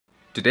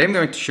Today I'm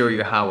going to show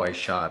you how I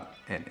shot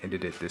and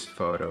edited this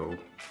photo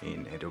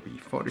in Adobe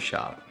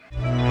Photoshop.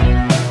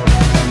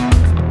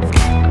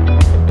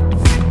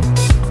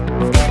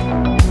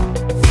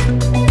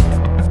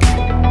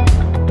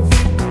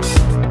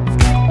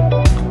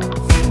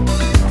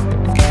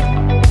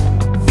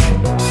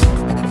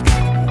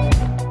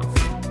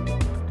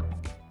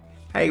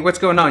 Hey, what's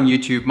going on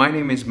YouTube? My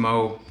name is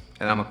Mo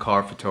and I'm a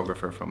car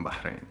photographer from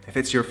Bahrain. If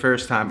it's your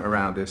first time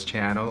around this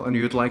channel and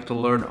you'd like to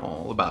learn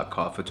all about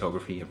car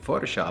photography and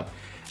Photoshop,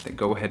 then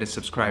go ahead and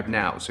subscribe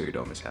now so you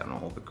don't miss out on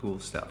all the cool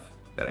stuff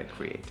that I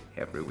create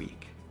every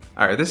week.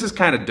 Alright, this is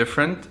kind of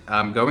different.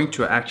 I'm going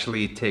to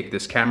actually take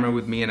this camera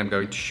with me and I'm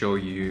going to show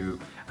you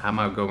how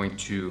I'm going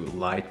to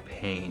light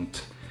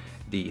paint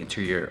the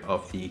interior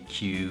of the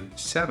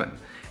Q7.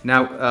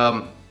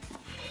 Now,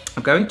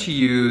 I'm going to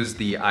use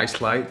the Ice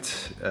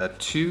Light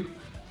 2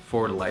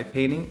 for light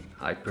painting.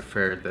 I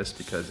prefer this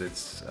because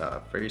it's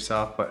very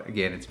soft, but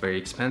again, it's very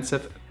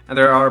expensive. And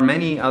there are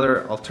many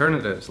other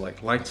alternatives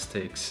like light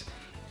sticks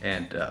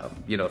and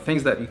you know,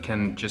 things that you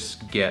can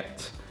just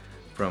get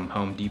from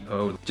Home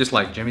Depot, just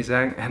like Jimmy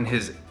Zhang, and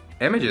his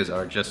images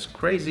are just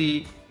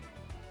crazy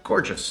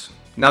gorgeous.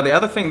 Now the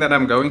other thing that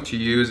I'm going to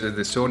use is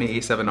the Sony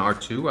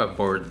a7R II. I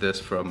borrowed this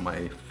from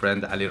my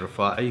friend Ali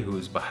Rafai, who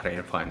is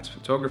Bahrain finance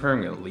photographer.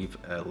 I'm going to leave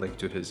a link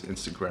to his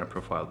Instagram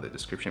profile in the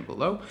description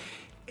below.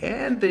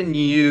 And the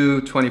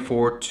new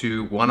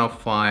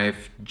 24-105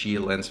 G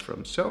lens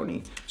from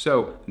Sony.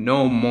 So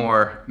no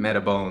more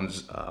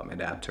Metabones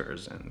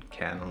adapters and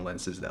Canon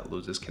lenses that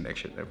loses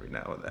connection every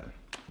now and then.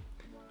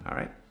 All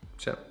right,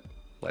 so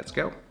let's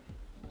go.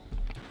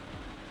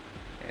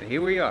 And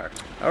here we are.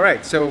 All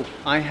right, so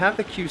I have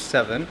the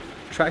Q7.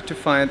 Tried to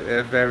find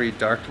a very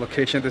dark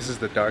location. This is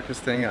the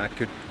darkest thing I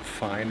could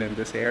find in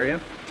this area.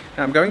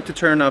 Now I'm going to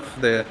turn off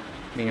the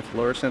main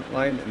fluorescent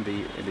light in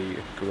the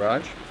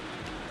garage.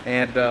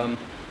 And a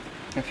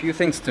few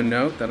things to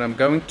note that I'm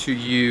going to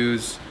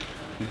use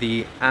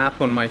the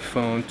app on my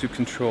phone to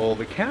control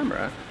the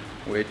camera,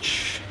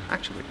 which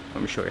actually,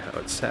 let me show you how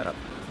it's set up.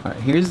 All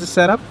right, here's the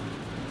setup.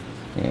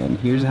 And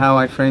here's how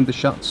I framed the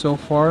shot so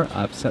far.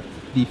 I've set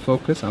the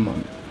focus. I'm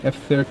on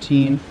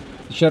f13.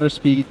 The shutter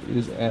speed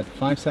is at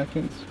 5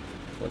 seconds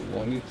for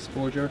long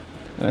exposure.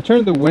 And I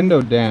turned the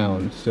window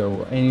down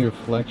so any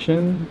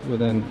reflection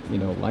within, you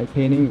know, light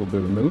painting will be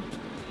removed.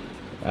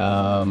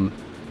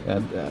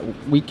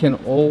 We can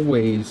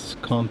always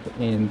comp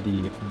in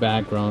the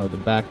background or the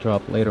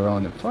backdrop later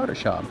on in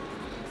Photoshop,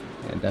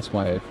 and that's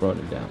why I brought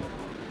it down.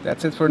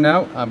 That's it for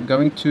now. I'm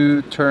going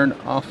to turn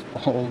off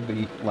all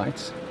the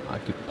lights I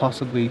could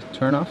possibly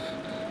turn off,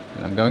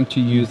 and I'm going to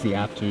use the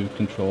app to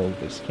control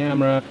this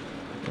camera,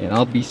 and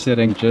I'll be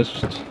sitting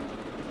just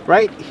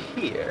right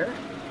here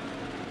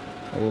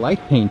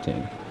light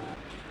painting.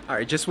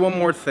 Alright, just one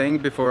more thing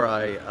before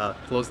I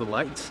close the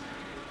lights.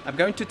 I'm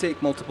going to take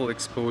multiple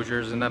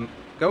exposures, and I'm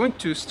going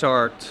to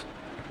start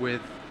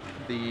with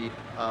the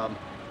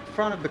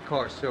front of the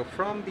car. So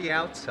from the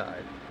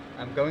outside,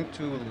 I'm going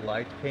to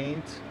light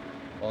paint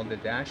on the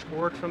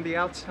dashboard from the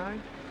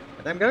outside.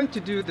 And I'm going to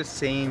do the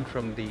same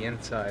from the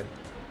inside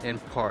in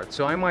part.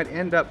 So I might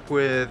end up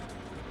with,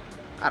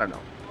 I don't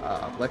know,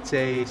 let's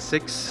say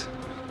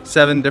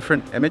 6-7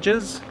 different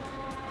images.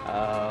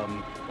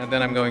 And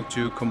then I'm going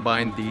to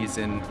combine these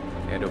in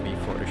Adobe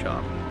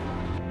Photoshop.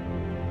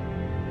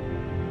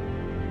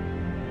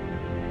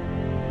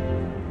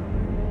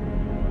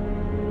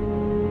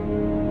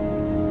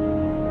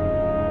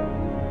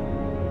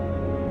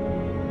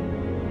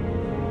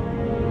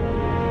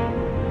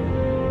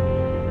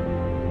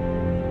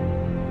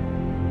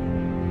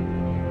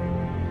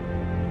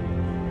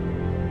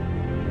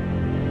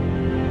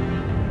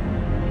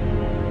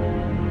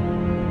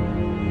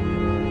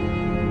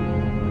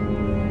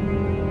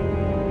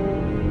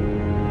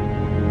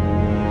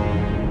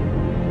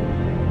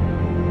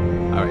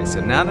 So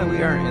now that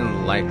we are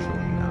in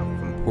Lightroom,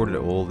 I've imported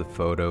all the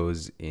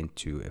photos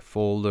into a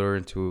folder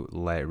into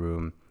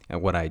Lightroom,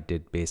 and what I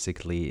did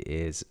basically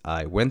is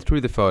I went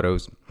through the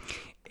photos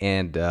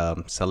and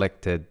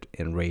selected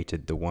and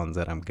rated the ones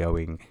that I'm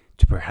going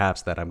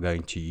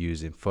to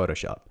use in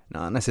Photoshop.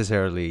 Not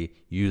necessarily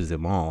use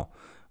them all,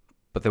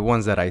 but the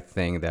ones that I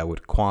think that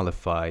would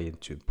qualify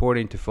into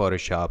importing to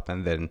Photoshop,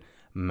 and then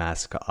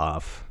mask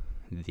off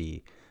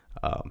the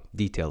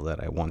detail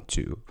that I want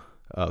to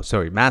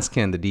mask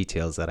in the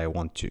details that I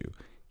want to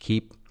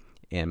keep,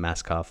 and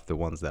mask off the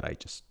ones that I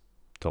just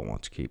don't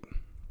want to keep.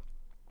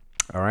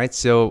 All right,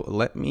 so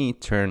let me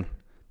turn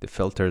the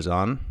filters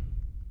on.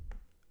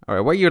 All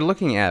right, what you're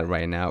looking at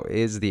right now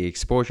is the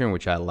exposure in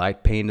which I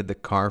light painted the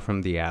car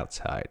from the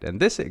outside. And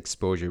this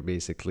exposure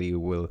basically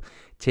will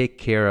take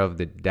care of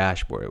the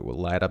dashboard. It will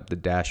light up the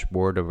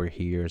dashboard over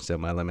here,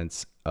 some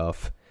elements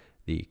of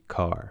the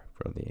car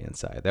from the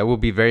inside. That will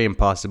be very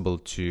impossible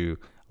to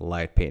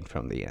light paint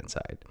from the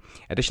inside.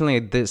 Additionally,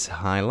 this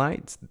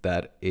highlight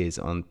that is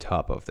on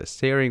top of the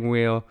steering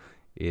wheel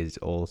is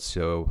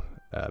also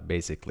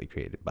basically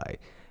created by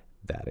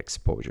that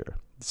exposure.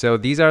 So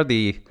these are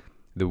the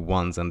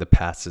ones and the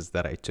passes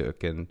that I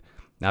took, and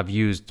I've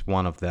used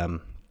one of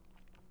them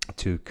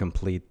to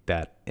complete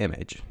that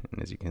image.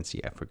 And as you can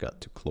see, I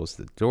forgot to close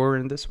the door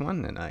in this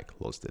one, and I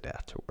closed it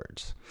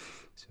afterwards.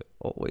 So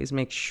always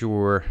make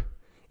sure,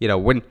 you know,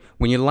 when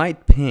you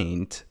light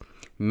paint,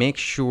 make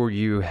sure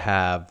you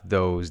have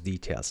those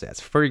detail sets.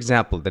 For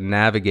example, the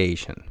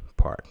navigation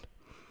part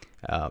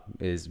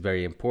is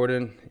very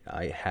important.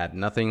 I had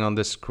nothing on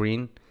the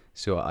screen,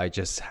 so I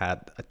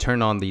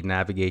turned on the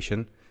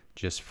navigation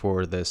just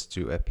for this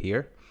to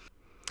appear.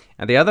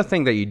 And the other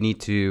thing that you need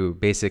to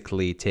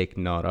basically take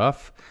note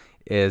of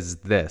is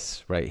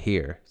this right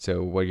here.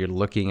 So what you're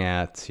looking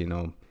at, you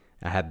know,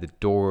 I had the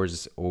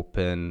doors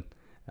open,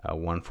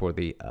 one for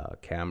the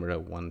camera,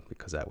 one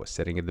because I was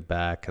sitting in the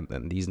back, and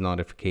then these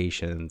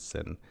notifications,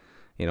 and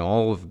you know,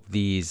 all of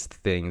these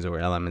things or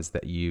elements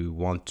that you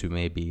want to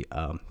maybe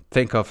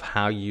think of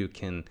how you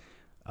can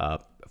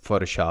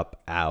Photoshop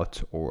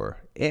out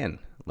or in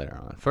later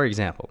on. For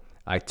example,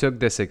 I took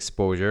this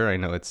exposure. I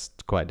know it's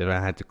quite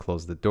different. I had to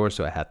close the door,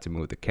 so I had to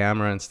move the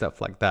camera and stuff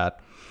like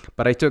that.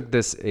 But I took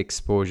this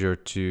exposure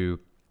to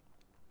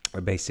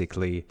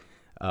basically,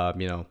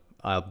 you know,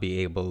 I'll be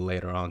able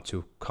later on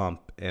to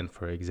comp in,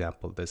 for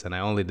example, this. And I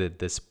only did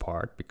this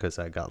part because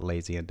I got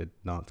lazy and did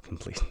not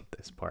complete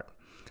this part.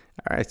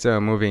 All right, so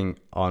moving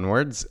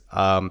onwards.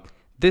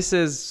 This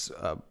is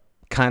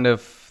kind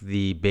of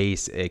the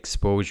base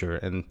exposure,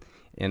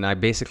 and I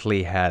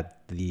basically had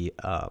the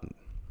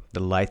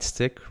light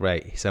stick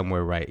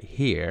somewhere right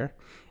here,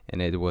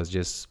 and it was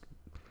just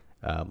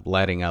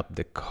lighting up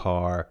the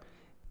car,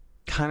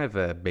 kind of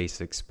a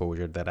base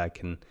exposure that I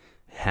can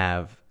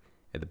have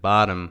at the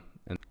bottom,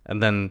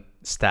 and then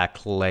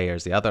stack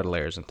layers, the other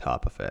layers on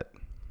top of it.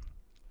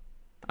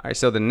 All right,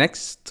 so the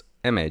next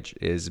image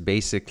is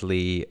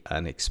basically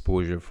an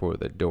exposure for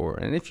the door.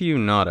 And if you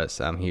notice,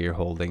 I'm here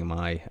holding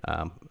my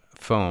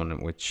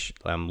phone, which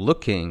I'm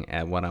looking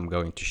at what I'm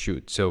going to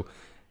shoot. So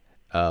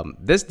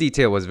this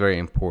detail was very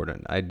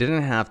important. I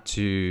didn't have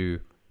to,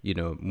 you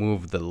know,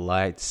 move the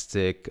light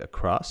stick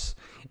across,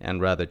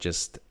 and rather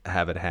just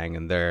have it hang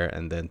in there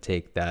and then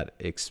take that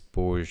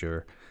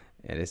exposure.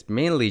 And it's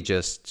mainly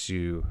just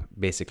to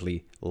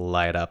basically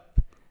light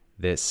up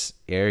this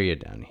area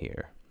down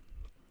here.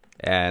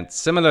 And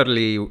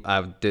similarly,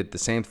 I did the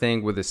same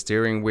thing with the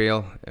steering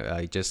wheel.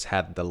 I just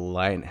had the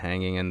light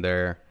hanging in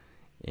there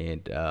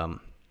and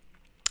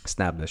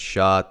snapped the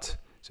shot.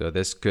 So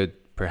this could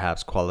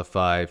perhaps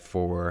qualify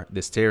for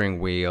the steering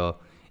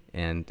wheel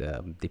and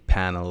the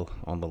panel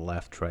on the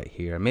left right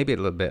here. Maybe a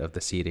little bit of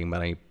the seating,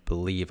 but I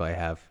believe I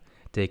have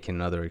taken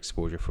another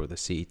exposure for the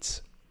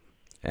seats.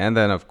 And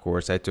then of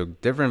course I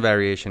took different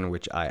variation,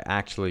 which I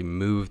actually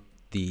moved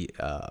the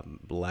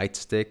light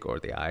stick or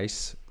the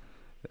ice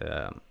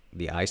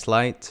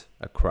light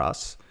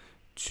across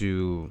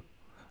to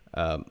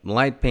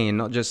light paint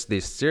not just the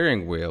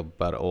steering wheel,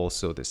 but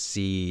also the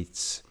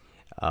seats,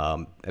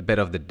 a bit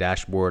of the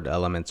dashboard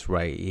elements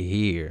right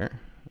here,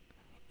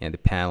 and the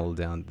panel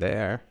down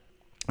there.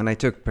 And I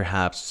took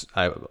perhaps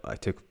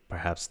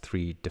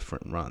 3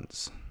 different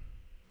runs.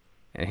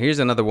 And here's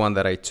another one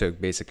that I took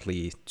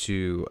basically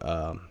to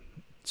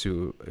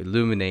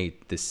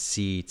illuminate the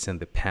seats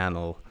and the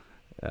panel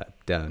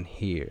down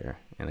here.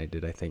 And I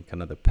did, I think,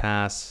 another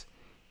pass,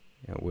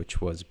 which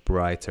was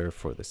brighter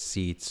for the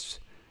seats,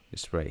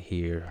 just right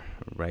here,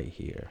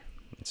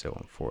 and so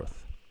on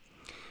forth.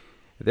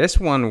 This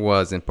one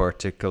was in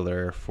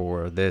particular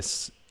for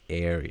this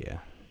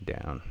area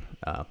down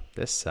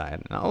this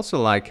side. And I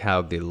also like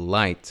how the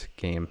light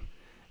came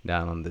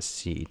down on the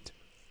seat,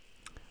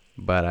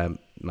 but I'm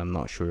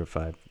not sure if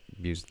I've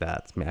used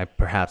that. I mean, I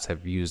perhaps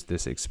have used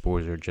this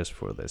exposure just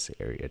for this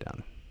area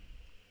down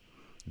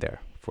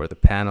there for the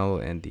panel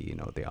and the, you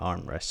know, the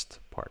armrest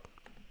part.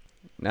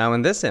 Now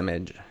in this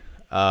image,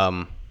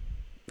 I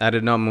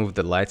did not move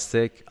the light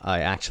stick.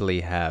 I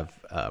actually have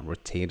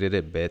rotated it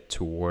a bit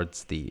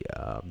towards the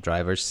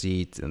driver's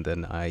seat, and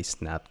then I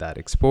snapped that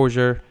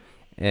exposure.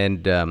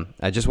 And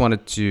I just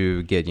wanted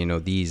to get, you know,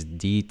 these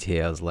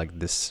details like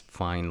this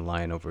fine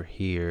line over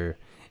here,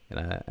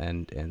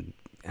 and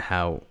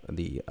how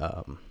the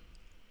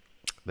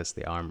that's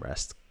the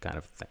armrest kind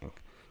of thing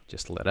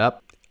just lit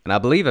up. And I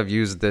believe I've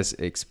used this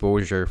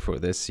exposure for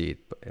this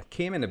seat, but it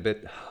came in a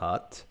bit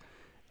hot.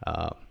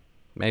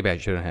 Maybe I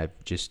shouldn't have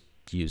just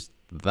used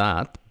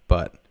that,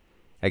 but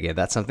again,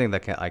 that's something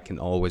that I can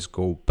always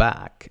go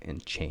back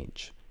and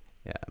change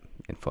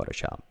in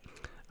Photoshop.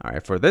 All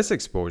right, for this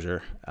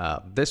exposure,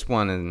 this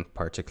one in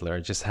particular, I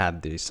just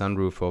had the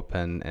sunroof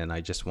open, and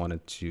I just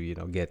wanted to, you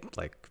know, get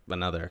like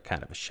another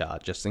kind of a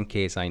shot just in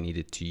case I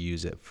needed to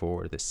use it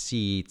for the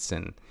seats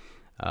and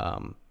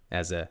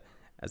as a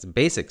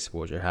base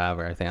exposure.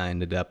 However, I think I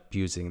ended up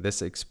using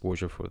this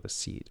exposure for the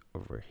seat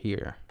over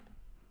here.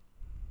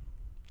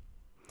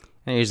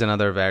 And here's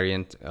another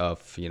variant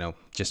of, you know,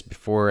 just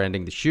before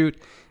ending the shoot,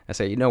 I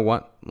say, you know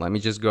what, let me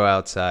just go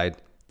outside,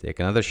 take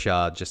another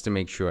shot just to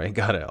make sure I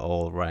got it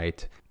all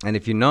right. And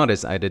if you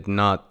notice, I did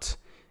not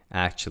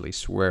actually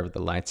swerve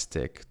the light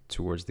stick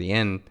towards the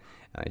end.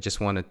 I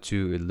just wanted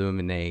to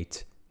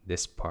illuminate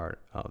this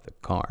part of the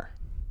car.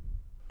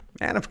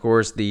 And of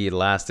course, the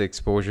last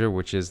exposure,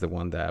 which is the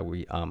one that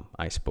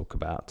I spoke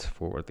about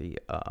for the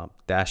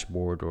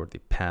dashboard or the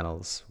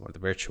panels or the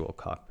virtual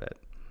cockpit.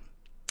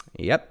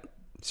 Yep.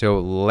 So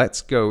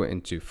let's go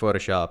into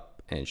Photoshop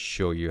and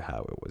show you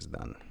how it was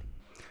done.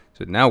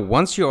 So now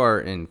once you are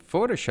in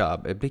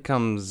Photoshop, it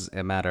becomes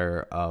a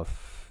matter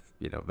of,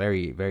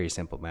 very, very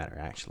simple matter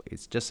actually.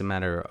 It's just a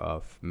matter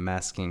of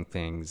masking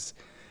things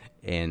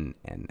in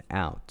and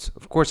out.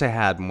 Of course, I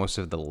had most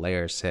of the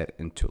layers set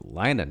into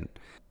lighten,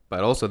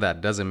 but also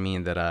that doesn't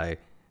mean that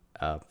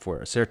for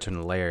a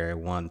certain layer, I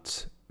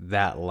want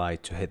that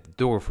light to hit the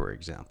door, for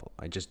example.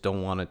 I just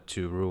don't want it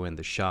to ruin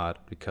the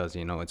shot because,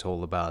 it's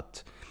all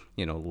about,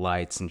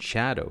 lights and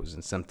shadows.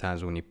 And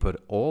sometimes when you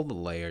put all the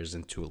layers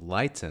into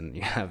lighten,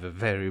 you have a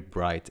very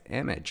bright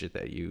image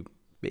that you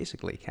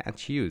basically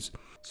can't use.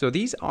 So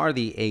these are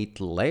the 8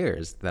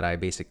 layers that I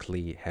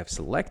basically have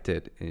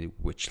selected,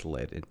 which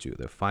led into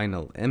the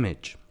final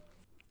image.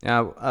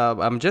 Now,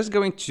 I'm just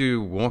going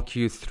to walk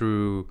you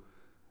through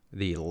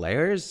the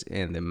layers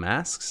and the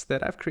masks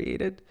that I've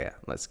created. Yeah,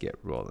 let's get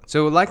rolling.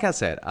 So like I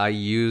said, I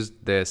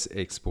used this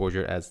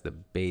exposure as the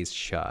base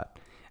shot,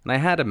 and I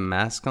had a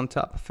mask on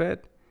top of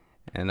it,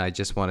 and I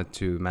just wanted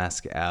to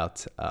mask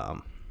out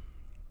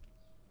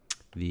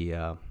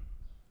the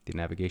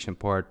navigation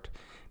part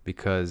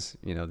because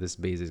this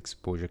base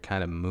exposure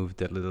kind of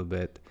moved a little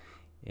bit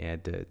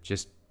and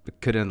just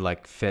couldn't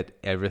like fit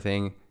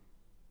everything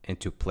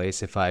into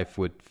place. If I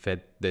would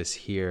fit this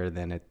here,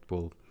 then it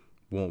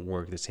won't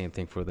work the same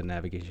thing for the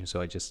navigation,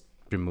 so I just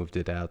removed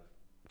it out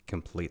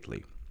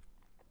completely.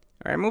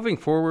 All right, moving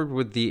forward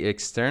with the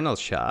external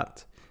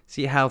shot,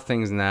 see how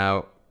things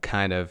now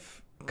kind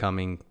of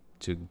coming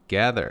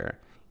together.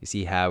 You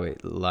see how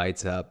it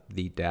lights up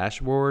the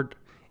dashboard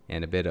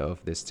and a bit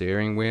of the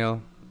steering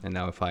wheel. And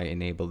now if I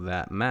enable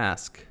that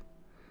mask,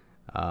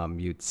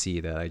 you'd see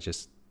that I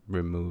just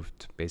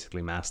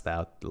basically masked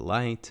out the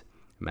light,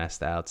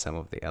 masked out some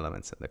of the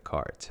elements in the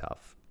car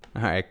itself.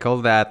 All right, I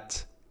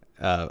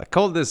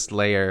called this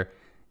layer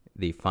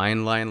the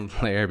fine line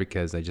layer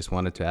because I just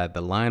wanted to add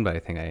the line, but I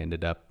think I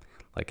ended up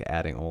like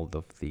adding all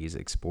of these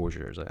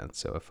exposures. And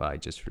so if I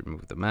just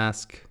remove the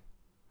mask,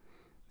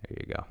 there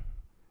you go.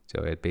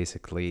 So it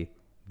basically,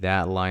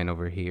 that line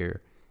over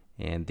here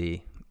and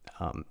the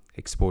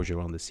exposure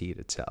on the seat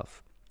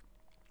itself.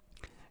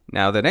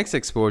 Now the next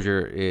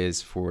exposure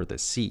is for the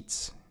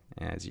seats,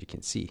 as you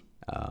can see.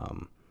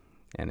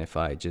 And if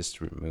I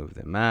just remove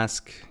the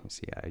mask, you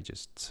see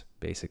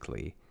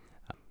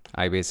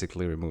I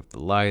basically removed the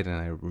light and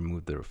I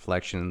removed the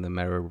reflection in the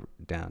mirror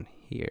down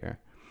here.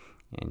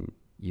 And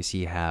you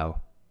see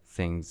how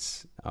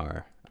things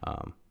are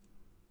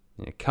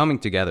coming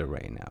together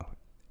right now.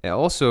 It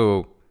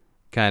also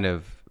kind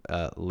of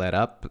lit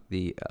up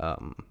the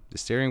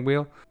steering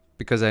wheel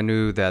because I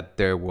knew that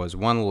there was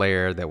one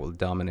layer that will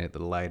dominate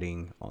the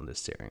lighting on the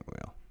steering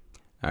wheel.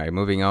 All right,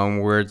 moving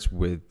onwards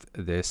with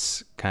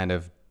this kind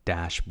of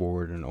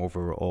dashboard and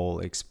overall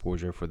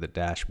exposure for the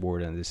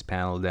dashboard and this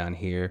panel down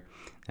here.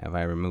 If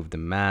I remove the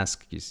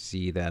mask, you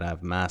see that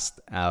I've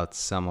masked out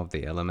some of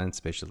the elements,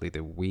 especially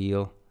the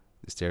wheel,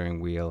 the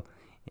steering wheel,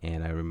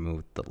 and I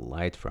removed the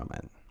light from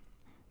it.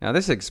 Now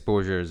this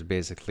exposure is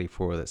basically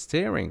for the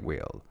steering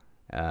wheel.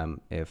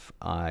 If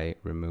I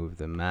remove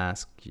the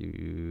mask,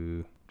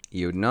 you'd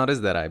notice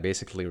that I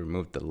basically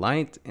removed the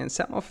light, and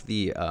some of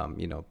the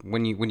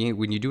when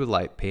you do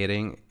light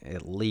painting,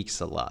 it leaks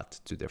a lot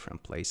to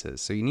different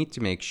places. So you need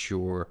to make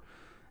sure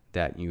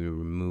that you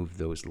remove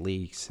those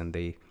leaks and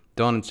they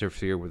don't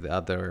interfere with the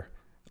other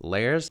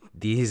layers.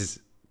 These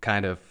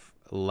kind of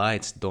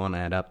lights don't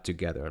add up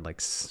together.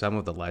 Like some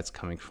of the lights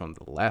coming from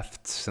the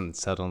left, and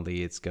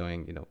suddenly it's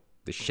going,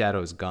 the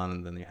shadow is gone,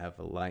 and then you have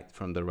a light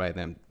from the right,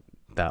 and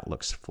that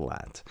looks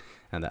flat,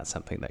 and that's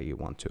something that you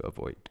want to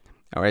avoid.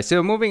 All right,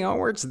 so moving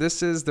onwards,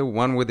 this is the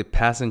one with the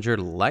passenger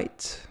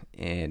light,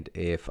 and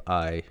if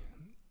I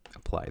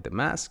apply the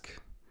mask,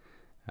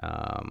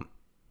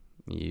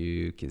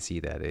 you can see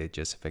that it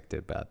just affected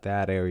about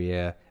that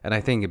area, and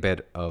I think a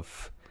bit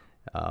of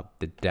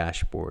the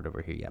dashboard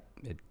over here. Yep,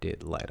 it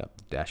did light up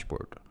the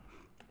dashboard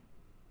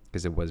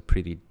because it was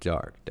pretty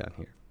dark down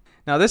here.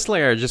 Now this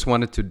layer I just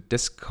wanted to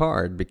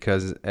discard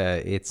because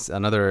it's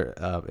another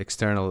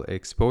external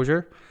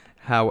exposure.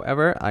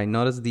 However, I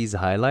noticed these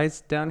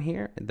highlights down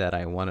here that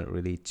I wanted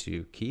really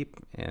to keep,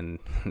 and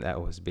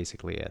that was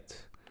basically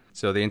it.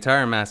 So the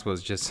entire mask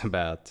was just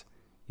about,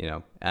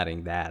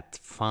 adding that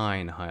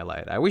fine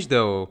highlight. I wish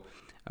though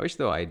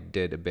I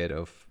did a bit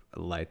of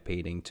light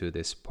painting to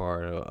this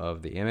part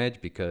of the image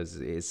because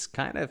it's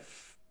kind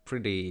of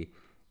pretty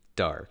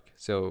dark.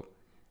 So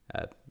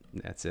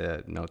that's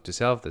a note to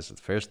self. This is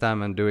the first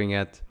time I'm doing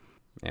it.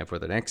 And for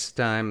the next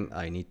time,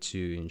 I need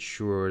to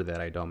ensure that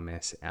I don't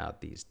miss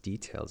out these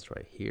details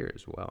right here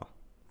as well.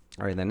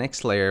 All right, the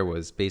next layer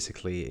is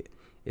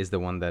the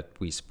one that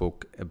we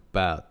spoke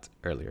about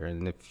earlier.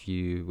 And if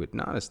you would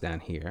notice down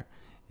here,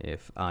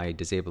 if I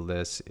disable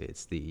this,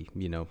 it's the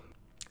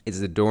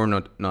door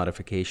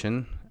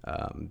notification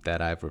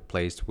that I've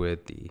replaced with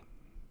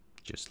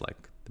just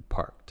like the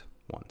parked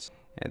ones.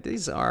 And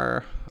these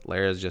are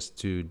layers just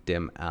to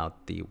dim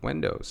out the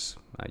windows.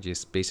 I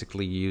just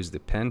basically used the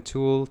pen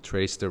tool,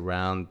 traced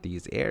around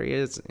these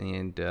areas,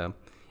 and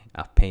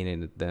I've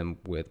painted them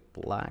with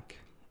black.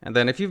 And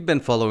then if you've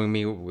been following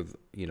me with,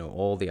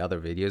 all the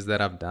other videos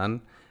that I've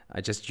done,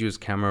 I just use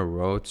camera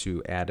raw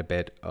to add a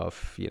bit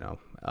of,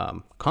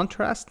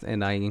 contrast,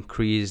 and I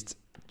increased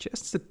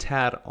just a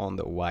tad on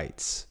the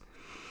whites.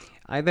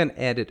 I then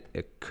added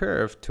a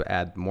curve to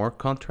add more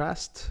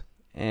contrast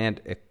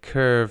and a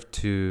curve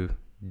to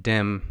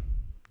dim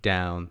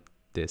down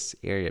this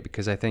area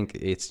because I think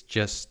it's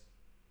just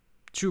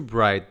too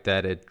bright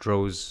that it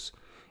draws,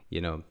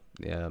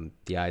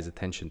 the eye's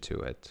attention to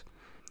it.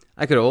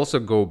 I could also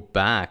go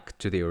back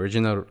to the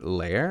original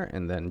layer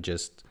and then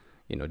just,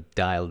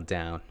 dial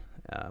down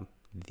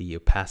the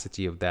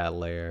opacity of that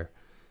layer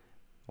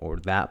or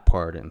that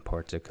part in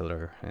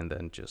particular, and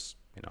then just,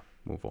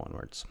 move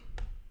onwards.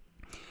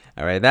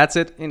 All right, that's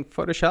it in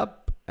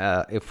Photoshop.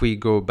 If we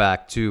go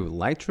back to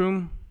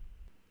Lightroom,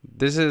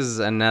 this is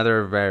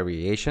another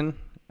variation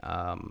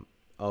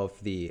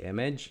of the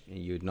image.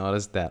 You'd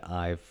notice that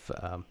I've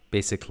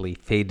basically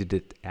faded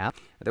it out.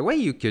 The way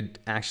you could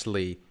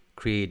actually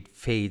create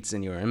fades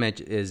in your image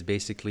is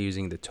basically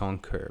using the tone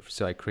curve.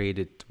 So I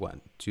created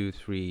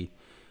 3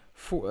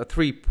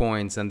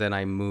 points, and then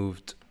I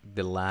moved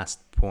the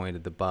last point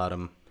at the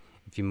bottom.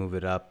 If you move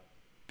it up,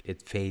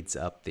 it fades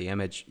up the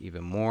image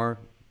even more,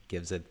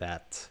 gives it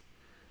that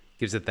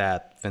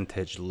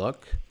vintage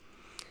look.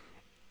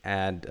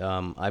 And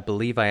I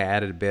believe I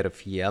added a bit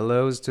of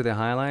yellows to the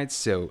highlights.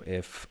 So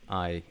if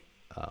I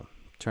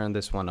turn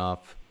this one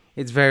off,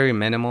 it's very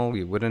minimal.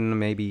 You wouldn't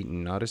maybe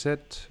notice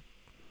it,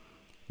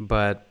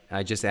 but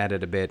I just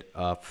added a bit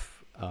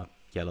of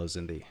yellows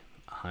in the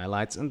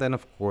highlights, and then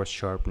of course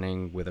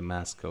sharpening with a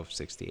mask of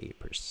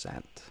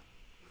 68%.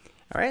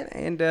 All right,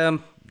 and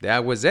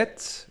that was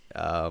it.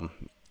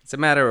 It's a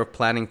matter of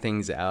planning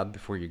things out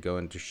before you go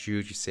into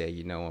shoot. You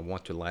say, I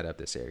want to light up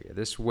this area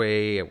this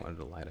way. I want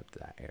to light up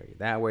that area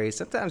that way.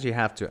 Sometimes you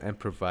have to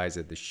improvise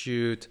at the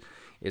shoot.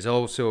 It's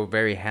also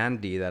very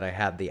handy that I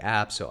have the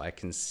app so I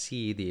can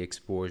see the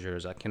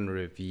exposures. I can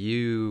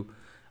review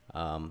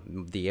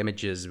the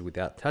images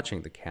without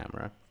touching the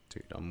camera, so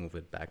you don't move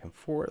it back and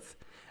forth.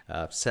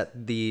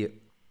 Set the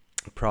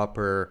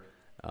proper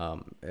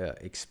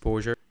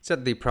exposure,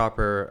 set the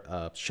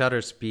proper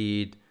shutter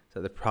speed,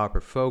 set the proper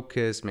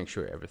focus, make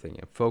sure everything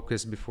in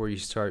focus before you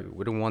start. You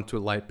wouldn't want to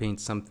light paint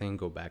something,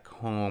 go back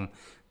home,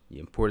 you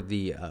import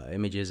the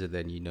images, and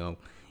then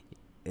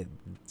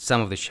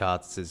some of the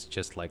shots is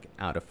just like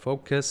out of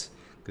focus,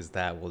 because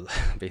that will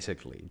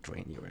basically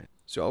drain your image.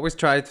 So always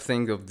try to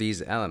think of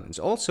these elements.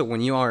 Also,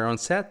 when you are on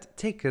set,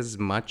 take as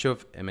much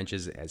of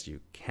images as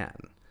you can.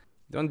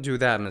 Don't do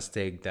that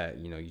mistake that,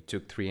 you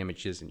took 3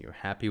 images and you're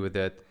happy with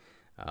it.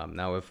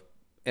 Now, if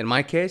in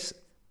my case,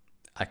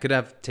 I could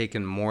have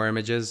taken more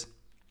images.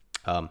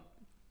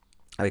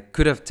 I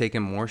could have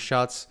taken more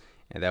shots,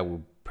 and that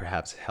would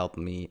perhaps help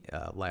me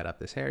light up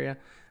this area.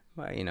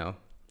 But,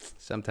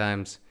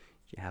 sometimes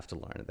you have to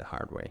learn it the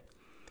hard way.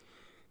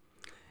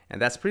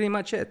 And that's pretty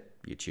much it,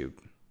 YouTube.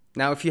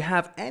 Now, if you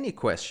have any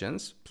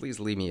questions, please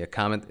leave me a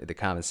comment in the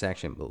comment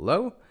section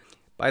below.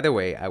 By the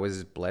way, I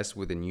was blessed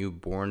with a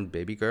newborn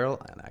baby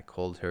girl, and I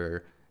called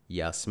her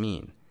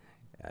Yasmin.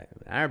 In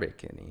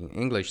Arabic, in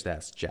English,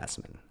 that's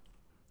Jasmine.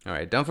 All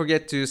right, don't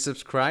forget to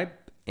subscribe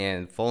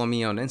and follow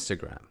me on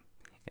Instagram,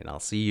 and I'll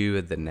see you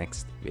at the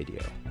next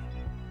video.